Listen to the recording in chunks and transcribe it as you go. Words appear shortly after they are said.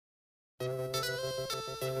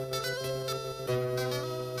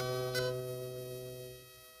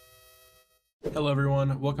Hello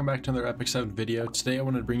everyone, welcome back to another Epicseven video. Today I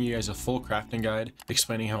wanted to bring you guys a full crafting guide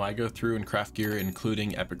explaining how I go through and craft gear,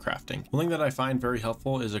 including epic crafting. One thing that I find very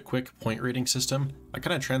helpful is a quick point rating system. I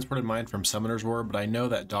kind of transported mine from Summoner's War, but I know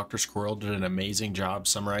that Dr. Squirrel did an amazing job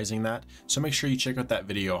summarizing that, so make sure you check out that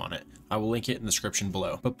video on it. I will link it in the description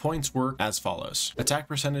below. But points work as follows. Attack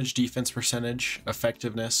percentage, defense percentage,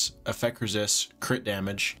 effectiveness, effect resist, crit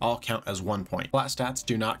damage all count as 1 point. Flat stats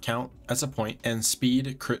do not count as a point, and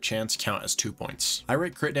speed, crit chance count as 2 points. I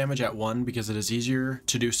rate crit damage at 1 because it is easier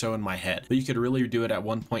to do so in my head, but you could really do it at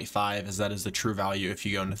 1.5 as that is the true value if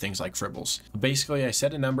you go into things like fribbles. Basically, I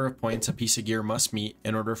set a number of points a piece of gear must meet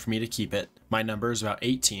in order for me to keep it. My number is about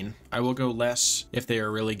 18. I will go less if they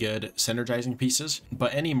are really good synergizing pieces,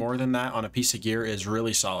 but any more than that on a piece of gear is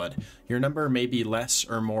really solid. Your number may be less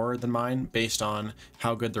or more than mine based on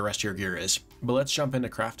how good the rest of your gear is. But let's jump into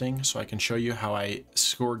crafting so I can show you how I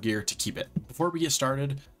score gear to keep it. Before we get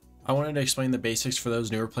started, I wanted to explain the basics for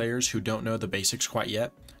those newer players who don't know the basics quite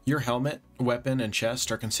yet. Your helmet, weapon, and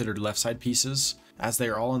chest are considered left side pieces, as they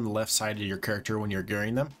are all on the left side of your character when you're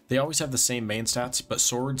gearing them. They always have the same main stats, but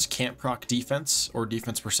swords can't proc defense or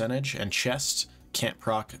defense percentage, and chests can't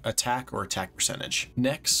proc attack or attack percentage.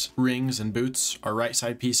 Necks, rings, and boots are right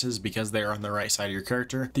side pieces because they are on the right side of your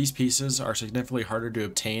character. These pieces are significantly harder to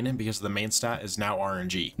obtain because the main stat is now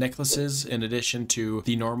RNG. Necklaces, in addition to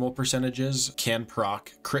the normal percentages, can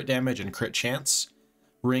proc crit damage and crit chance.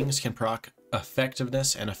 Rings can proc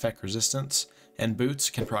effectiveness and effect resistance, and boots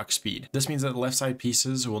can proc speed. This means that the left side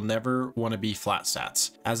pieces will never want to be flat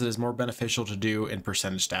stats, as it is more beneficial to do in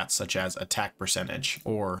percentage stats such as attack percentage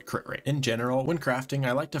or crit rate. In general, when crafting,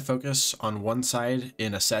 I like to focus on one side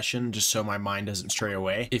in a session just so my mind doesn't stray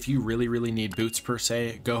away. If you really need boots per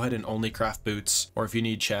se, go ahead and only craft boots, or if you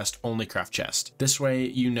need chest, only craft chest. This way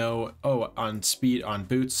you know, oh, on speed, on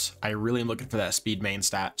boots, I really am looking for that speed main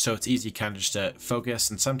stat, so it's easy kind of just to focus.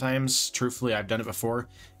 And sometimes, truthfully, I've done it before,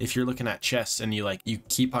 if you're looking at chest and you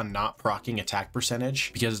keep on not proccing attack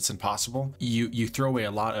percentage because it's impossible, you throw away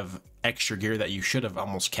a lot of extra gear that you should have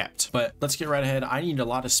almost kept. But let's get right ahead. I need a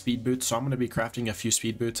lot of speed boots, so I'm going to be crafting a few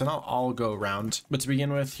speed boots, and I'll go around. But to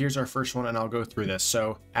begin with, here's our first one, and I'll go through this.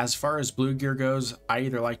 So as far as blue gear goes, I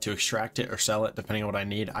either like to extract it or sell it depending on what I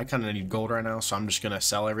need. I kind of need gold right now, so I'm just going to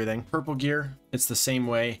sell everything. Purple gear, it's the same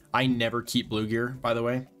way. I never keep blue gear, by the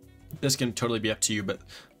way. This can totally be up to you, but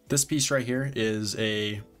this piece right here is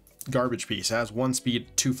a garbage piece. It has 1 speed,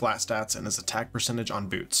 2 flat stats, and is attack percentage on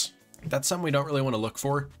boots. That's something we don't really want to look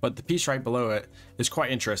for, but the piece right below it is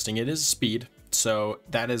quite interesting. It is speed, so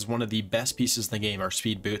that is one of the best pieces in the game, are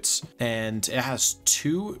speed boots, and it has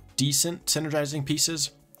 2 decent synergizing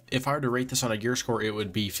pieces. If I were to rate this on a gear score, it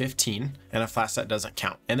would be 15, and a flat stat doesn't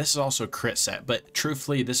count. And this is also a crit set, but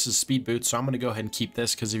truthfully, this is speed boots, so I'm going to go ahead and keep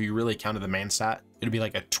this, because if you really counted the main stat, it'd be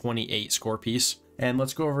like a 28 score piece. And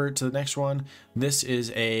let's go over to the next one. This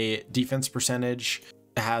is a defense percentage.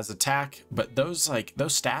 It has attack, but those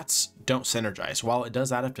stats don't synergize. While it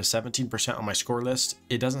does add up to 17% on my score list,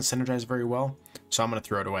 it doesn't synergize very well, so I'm going to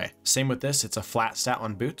throw it away. Same with this, it's a flat stat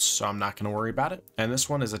on boots, so I'm not going to worry about it. And this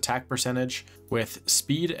one is attack percentage with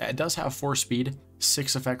speed. It does have 4 speed,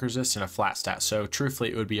 6 effect resist, and a flat stat. So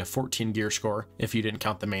truthfully, it would be a 14 gear score if you didn't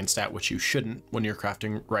count the main stat, which you shouldn't when you're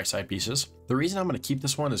crafting right side pieces. The reason I'm going to keep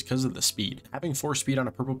this one is because of the speed. Having 4 speed on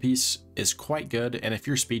a purple piece is quite good, and if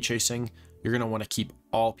you're speed chasing, you're going to want to keep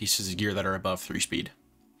all pieces of gear that are above 3 speed.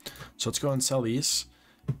 So let's go and sell these,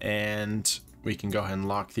 and we can go ahead and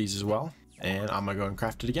lock these as well. And I'm going to go and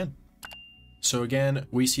craft it again. So again,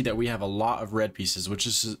 we see that we have a lot of red pieces, which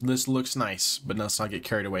is, this looks nice, but let's not get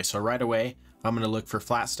carried away. So right away, I'm going to look for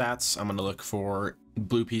flat stats. I'm going to look for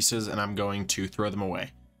blue pieces, and I'm going to throw them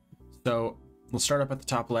away. So we'll start up at the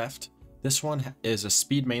top left. This one is a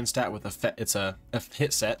speed main stat with it's a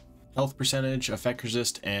hit set. Health percentage, effect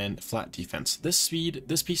resist, and flat defense. This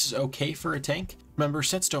piece is okay for a tank. Remember,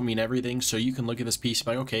 sets don't mean everything, so you can look at this piece and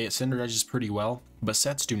be like, okay, it synergizes pretty well, but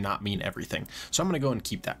sets do not mean everything. So I'm going to go and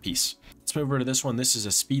keep that piece. Let's move over to this one. This is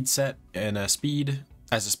a speed set and a speed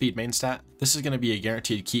as a speed main stat. This is going to be a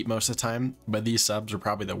guaranteed keep most of the time, but these subs are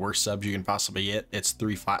probably the worst subs you can possibly get. It's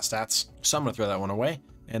 3 flat stats, so I'm going to throw that one away.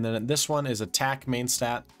 And then this one is attack main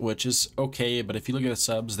stat, which is okay, but if you look at the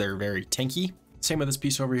subs, they're very tanky. Same with this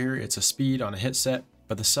piece over here. It's a speed on a hit set,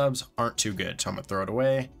 but the subs aren't too good, so I'm going to throw it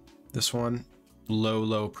away. This one,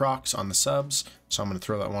 low procs on the subs, so I'm going to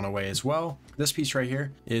throw that one away as well. This piece right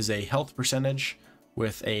here is a health percentage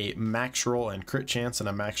with a max roll and crit chance, and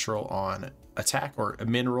a max roll on attack, or a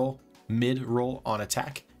mid roll on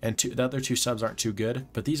attack, and the other two subs aren't too good,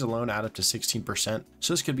 but these alone add up to 16%.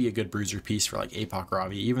 So this could be a good bruiser piece for like APOC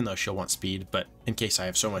Ravi, even though she'll want speed, but in case I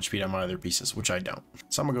have so much speed on my other pieces, which I don't.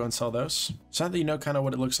 So I'm gonna go and sell those. So now that you know kind of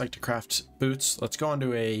what it looks like to craft boots, let's go on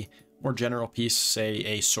to a more general piece, say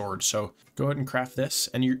a sword. So go ahead and craft this,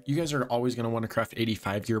 and you guys are always going to want to craft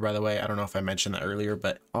 85 gear, by the way. I don't know if I mentioned that earlier,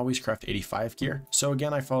 but always craft 85 gear. So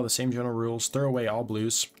again, I follow the same general rules. Throw away all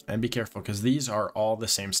blues and be careful because these are all the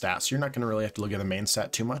same stats. So you're not going to really have to look at the main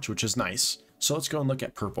stat too much, which is nice. So let's go and look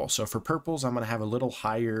at purple. So for purples, I'm going to have a little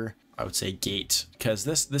higher, I would say, gate, because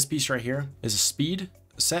this piece right here is a speed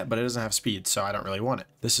set, but it doesn't have speed, so I don't really want it.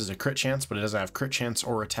 This is a crit chance, but it doesn't have crit chance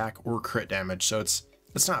or attack or crit damage, so it's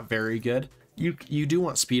not very good. You do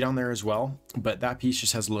want speed on there as well, but that piece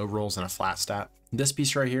just has low rolls and a flat stat. This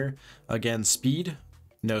piece right here, again, speed,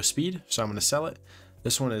 no speed, so I'm going to sell it.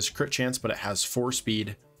 This one is crit chance, but it has 4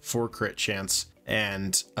 speed, 4 crit chance,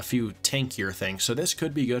 and a few tankier things. So this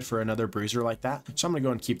could be good for another bruiser like that. So I'm going to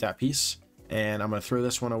go and keep that piece, and I'm going to throw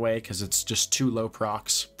this one away because it's just too low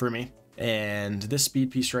procs for me. And this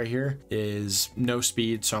speed piece right here is no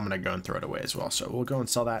speed, so I'm going to go and throw it away as well. So we'll go and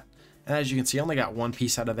sell that. And as you can see, I only got one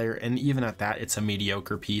piece out of there, and even at that, it's a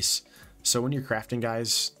mediocre piece. So when you're crafting,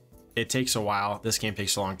 guys, it takes a while. This game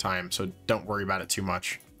takes a long time, so don't worry about it too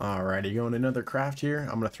much. Alrighty, going another craft here.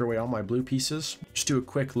 I'm going to throw away all my blue pieces. Just do a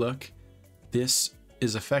quick look. This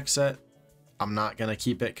is effect set. I'm not going to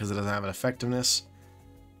keep it because it doesn't have an effectiveness.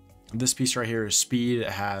 This piece right here is speed. It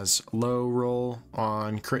has low roll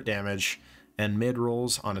on crit damage and mid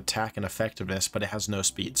rolls on attack and effectiveness, but it has no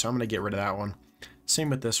speed. So I'm going to get rid of that one. Same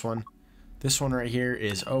with this one. This one right here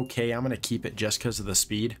is okay. I'm going to keep it just because of the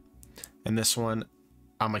speed. And this one,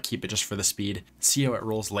 I'm going to keep it just for the speed. See how it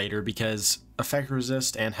rolls later because effect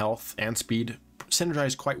resist and health and speed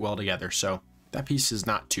synergize quite well together. So that piece is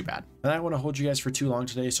not too bad. And I don't want to hold you guys for too long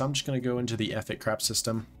today, so I'm just going to go into the Epic Craft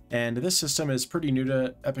system. And this system is pretty new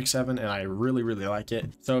to Epicseven, and I really, really like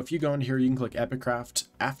it. So if you go in here, you can click Epic Craft.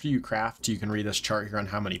 After you craft, you can read this chart here on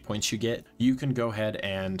how many points you get. You can go ahead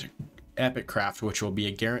and Epic Craft, which will be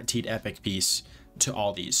a guaranteed epic piece to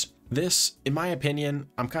all these. This, in my opinion,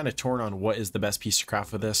 I'm kind of torn on what is the best piece to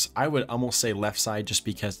craft with this. I would almost say left side just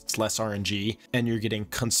because it's less RNG and you're getting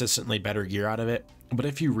consistently better gear out of it. But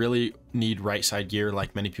if you really need right side gear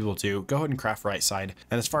like many people do, go ahead and craft right side.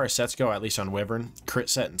 And as far as sets go, at least on Wyvern, crit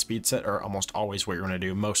set and speed set are almost always what you're going to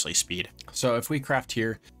do, mostly speed. So if we craft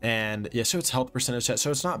here, and yeah, so it's health percentage set.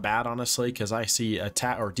 So it's not bad, honestly, because I see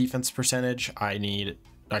attack or defense percentage. I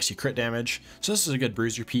see crit damage. So this is a good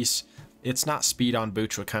bruiser piece. It's not speed on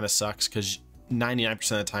boots, which kind of sucks because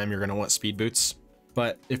 99% of the time you're going to want speed boots.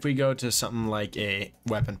 But if we go to something like a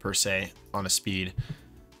weapon per se on a speed,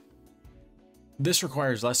 this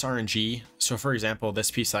requires less RNG. So for example,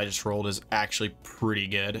 this piece I just rolled is actually pretty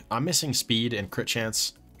good. I'm missing speed and crit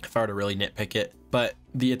chance if I were to really nitpick it, but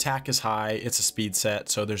the attack is high. It's a speed set,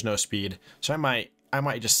 so there's no speed. So I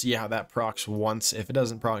might just see how that procs once. If it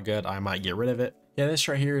doesn't proc good, I might get rid of it. Yeah, this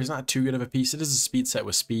right here is not too good of a piece. It is a speed set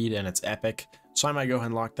with speed and it's epic. So I might go ahead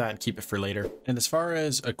and lock that and keep it for later. And as far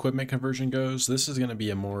as equipment conversion goes, this is going to be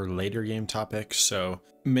a more later game topic. So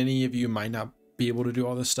many of you might not be able to do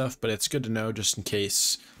all this stuff, but it's good to know just in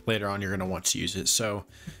case later on you're going to want to use it. So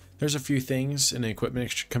there's a few things in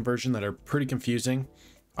equipment conversion that are pretty confusing.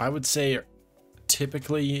 I would say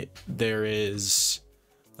typically there is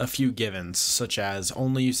a few givens, such as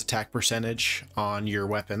only use attack percentage on your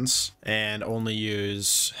weapons and only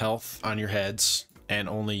use health on your heads and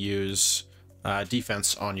only use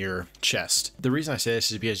defense on your chest. The reason I say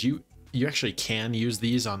this is because you actually can use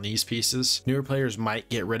these on these pieces. Newer players might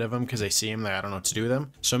get rid of them because they see them, I don't know what to do with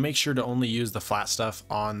them. So make sure to only use the flat stuff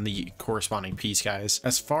on the corresponding piece, guys.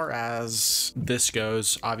 As far as this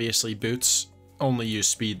goes, obviously boots only use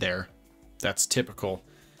speed there. That's typical.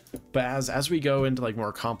 But as we go into like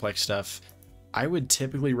more complex stuff, I would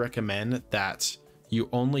typically recommend that you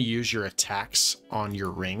only use your attacks on your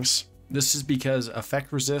rings. This is because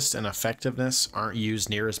effect resist and effectiveness aren't used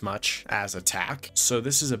near as much as attack. So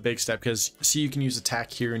this is a big step because see, you can use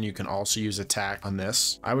attack here and you can also use attack on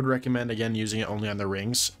this. I would recommend again using it only on the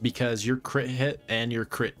rings because your crit hit and your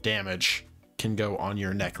crit damage can go on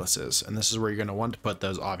your necklaces. And this is where you're going to want to put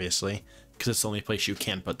those, obviously, because it's the only place you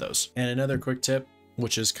can put those. And another quick tip,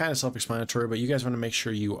 which is kind of self-explanatory, but you guys want to make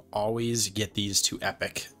sure you always get these to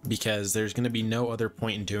epic because there's going to be no other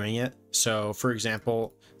point in doing it. So for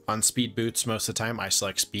example, on speed boots, most of the time I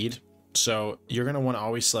select speed. So you're going to want to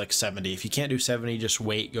always select 70. If you can't do 70, just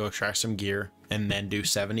wait, go extract some gear and then do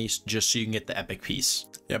 70 just so you can get the epic piece.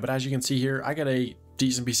 Yeah, but as you can see here, I got a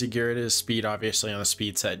decent piece of gear. It is speed, obviously, on a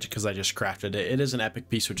speed set because I just crafted it. It is an epic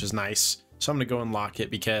piece, which is nice. So I'm going to go unlock it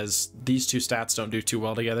because these two stats don't do too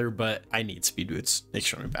well together, but I need speed boots.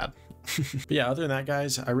 Extremely bad. But yeah, other than that,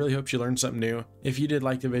 guys, I really hope you learned something new. If you did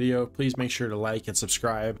like the video, please make sure to like and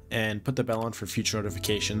subscribe and put the bell on for future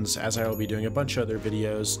notifications, as I will be doing a bunch of other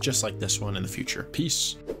videos just like this one in the future.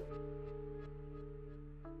 Peace.